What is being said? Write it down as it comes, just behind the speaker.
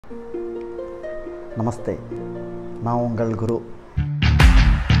நமஸ்தே, நான் உங்கள் குரு.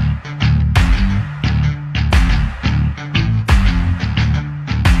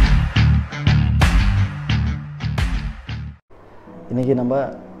 இன்றைக்கி நம்ம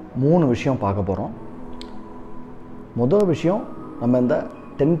 3 விஷயம் பார்க்க போகிறோம். முதல் விஷயம், நம்ம இந்த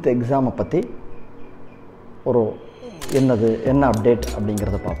 10th எக்ஸாமை பற்றி என்ன அப்டேட்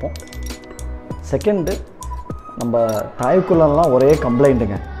அப்படிங்கிறத பார்ப்போம். செகண்டு, நம்ம தாய்க்குள்ளெல்லாம் ஒரே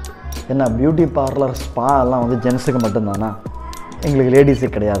கம்ப்ளைண்ட்டுங்க. என்ன பியூட்டி பார்லர் ஸ்பா எல்லாம் வந்து ஜென்ஸுக்கு மட்டும்தானா, எங்களுக்கு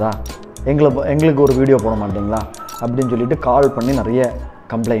லேடிஸுக்கு கிடையாதா, எங்களுக்கு ஒரு வீடியோ போட மாட்டிங்களா அப்படின்னு சொல்லிட்டு கால் பண்ணி நிறைய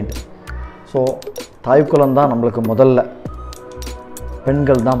கம்ப்ளைண்ட். ஸோ தாய்க்குளம் தான் நம்மளுக்கு முதல்ல,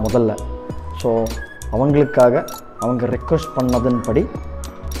 பெண்கள் தான் முதல்ல. ஸோ அவங்களுக்காக அவங்க ரெக்வெஸ்ட் பண்ணதன்படி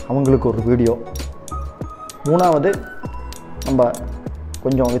அவங்களுக்கு ஒரு வீடியோ. மூணாவது, நம்ம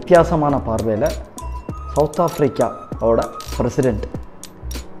கொஞ்சம் வித்தியாசமான பார்வையில் சவுத் ஆஃப்ரிக்காவோட பிரசிடெண்ட்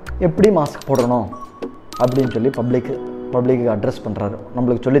எப்படி மாஸ்க் போடணும் அப்படின்னு சொல்லி பப்ளிக்கு அட்ரஸ் பண்ணுறாரு,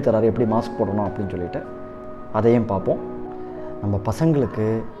 நம்மளுக்கு சொல்லித்தராரு எப்படி மாஸ்க் போடணும் அப்படின்னு சொல்லிட்டு. அதையும் பார்ப்போம். நம்ம பசங்களுக்கு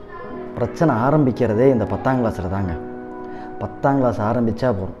பிரச்சனை ஆரம்பிக்கிறதே இந்த 10ஆம் கிளாஸில் தாங்க. 10ஆம் கிளாஸ்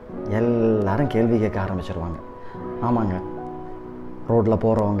ஆரம்பித்தா போதும், எல்லோரும் கேள்வி கேட்க ஆரம்பிச்சிருவாங்க. ஆமாங்க, ரோட்டில்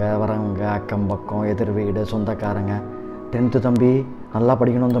போகிறவங்க வரவங்க, அக்கம் பக்கம், எதிர் வீடு, சொந்தக்காரங்க, 10th தம்பி நல்லா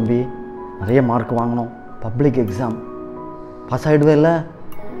படிக்கணும் தம்பி, நிறைய மார்க் வாங்கணும், பப்ளிக் எக்ஸாம் பாஸ் ஆகிடுவே, இல்லை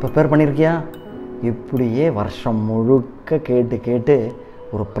ப்ரிப்பேர் பண்ணியிருக்கியா, இப்படியே வருஷம் முழுக்க கேட்டு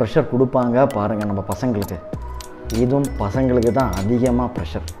ஒரு ப்ரெஷர் கொடுப்பாங்க பாருங்கள் நம்ம பசங்களுக்கு. இதுவும் பசங்களுக்கு தான் அதிகமாக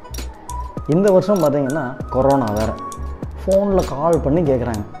ப்ரெஷர். இந்த வருஷம் பார்த்திங்கன்னா கொரோனா வேறு, ஃபோனில் கால் பண்ணி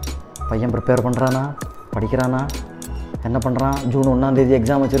கேட்குறாங்க, பையன் ப்ரிப்பேர் பண்ணுறானா, படிக்கிறானா, என்ன பண்ணுறான், ஜூன் 1ஆம் தேதி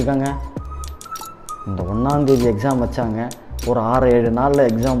எக்ஸாம் வச்சுருக்காங்க. இந்த 1ஆம் தேதி எக்ஸாம் வச்சாங்க, ஒரு 6-7 நாளில்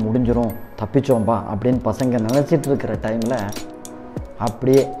எக்ஸாம் முடிஞ்சிடும், தப்பிச்சோம்பா அப்படின்னு பசங்க நினச்சிட்டு இருக்கிற டைமில்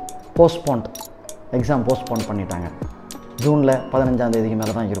அப்படியே எக்ஸாம் போஸ்ட்போன் பண்ணிட்டாங்க. ஜூனில் 15ஆம் தேதிக்கு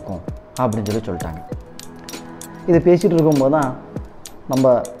மேலே தான் இருக்கும் அப்படின்னு சொல்லிட்டாங்க. இது பேசிகிட்டு இருக்கும்போது தான்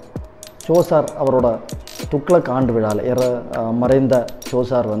நம்ம சோசார் அவரோட துக்ளக் ஆண்டு விழாவில், மறைந்த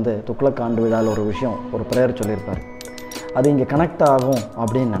சோசார் வந்து துக்ளக் ஆண்டு விழாவில் ஒரு ப்ரேயர் சொல்லியிருப்பார். அது இங்கே கனெக்ட் ஆகும்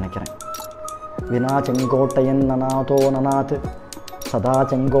அப்படின்னு நினைக்கிறேன். வினா செங்கோட்டையன் நனாதோ நனாத், சதா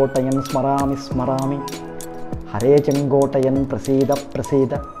செங்கோட்டையன் ஸ்மராமி, ஹரே செங்கோட்டையன்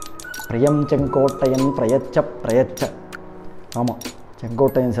பிரசீத, பிரியம் செங்கோட்டையன் பிரயச்ச. ஆமாம்,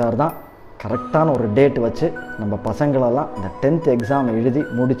 செங்கோட்டையன் சார் தான் கரெக்டான ஒரு டேட் வச்சு நம்ம பசங்களெல்லாம் இந்த 10th எக்ஸாம் எழுதி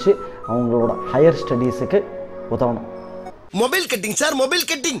முடித்து அவங்களோட ஹையர் ஸ்டடீஸுக்கு உதவணும். Mobile cutting sir, mobile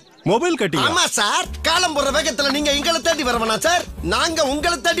cutting. ஆமா சார், காலம் போற வேகத்துல நீங்க எங்களை தேடி வரவனா சார், நாங்க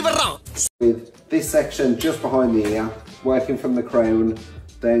உங்களை தேடி வர்றோம். This section just behind the ear, working from the crown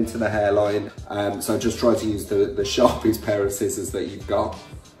down to the hairline. So just try to use the sharpest pair of scissors that you've got.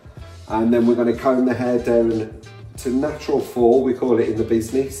 And then we're going to comb the hair down to natural fall, we call it in the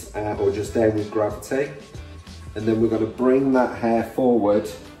business, or just down with gravity. And then we're going to bring that hair forward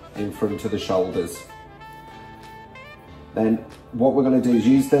in front of the shoulders. Then what we're going to do is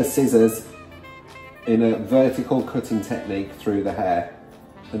use the scissors in a vertical cutting technique through the hair.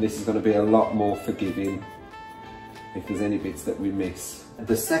 And this is going to be a lot more forgiving if there's any bits that we miss.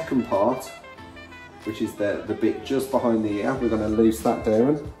 The second part, which is the bit just behind the ear, we're going to loose that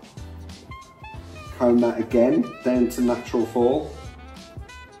down. Comb that again down to natural fall.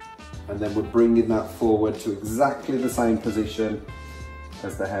 And then we're bringing that forward to exactly the same position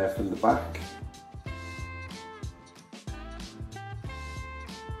as the hair from the back.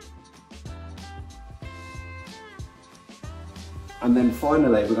 And then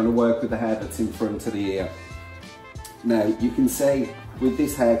finally, we're going to work with the hair that's in front of the ear. Now, you can see with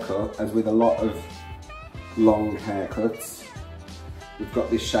this haircut, as with a lot of long haircuts, we've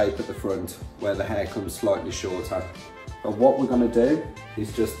got this shape at the front where the hair comes slightly shorter. But what we're going to do is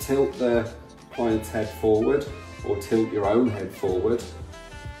just tilt the client's head forward, or tilt your own head forward,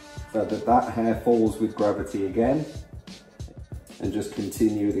 so that hair falls with gravity again, and just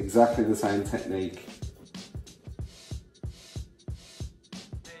continue with exactly the same technique.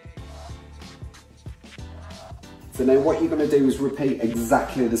 So now what you're going to do is repeat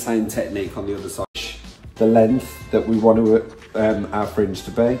exactly the same technique on the other side. The length that we want our fringe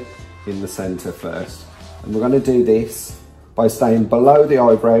to be in the centre first. And we're going to do this by staying below the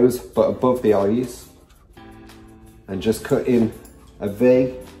eyebrows but above the eyes, and just cutting a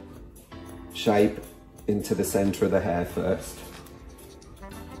V shape into the centre of the hair first.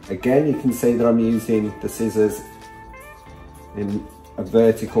 Again, you can see that I'm using the scissors in a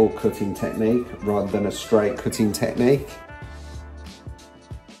vertical cutting technique rather than a straight cutting technique.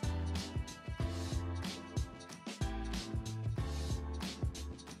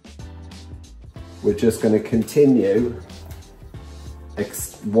 we're just going to continue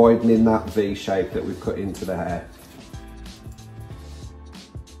widening that V shape that we've cut into the hair.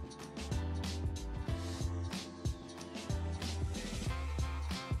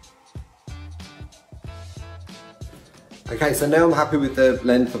 Okay, so now I'm happy with the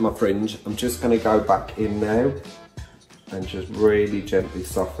length of my fringe. I'm just going to go back in now and just really gently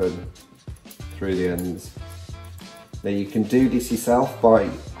soften through the ends. Now you can do this yourself by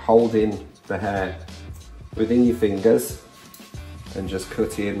holding the hair within your fingers and just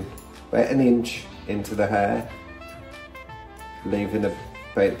cutting about 1 inch into the hair, leaving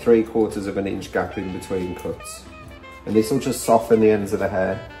about 3/4 of an inch gap in between cuts. And this will just soften the ends of the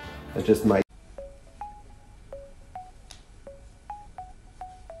hair and just make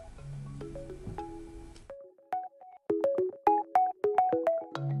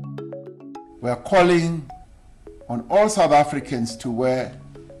We are calling on all South Africans to wear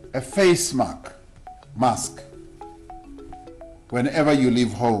a face mask whenever you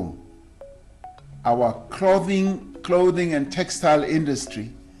leave home. Our clothing and textile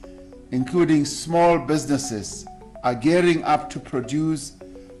industry, including small businesses, are gearing up to produce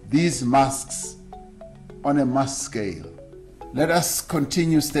these masks on a mass scale. Let us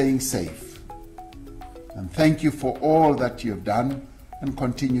continue staying safe. And thank you for all that you have done and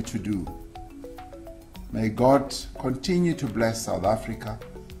continue to do. May God continue to bless South Africa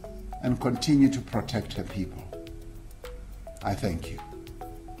and continue to protect her people. I thank you.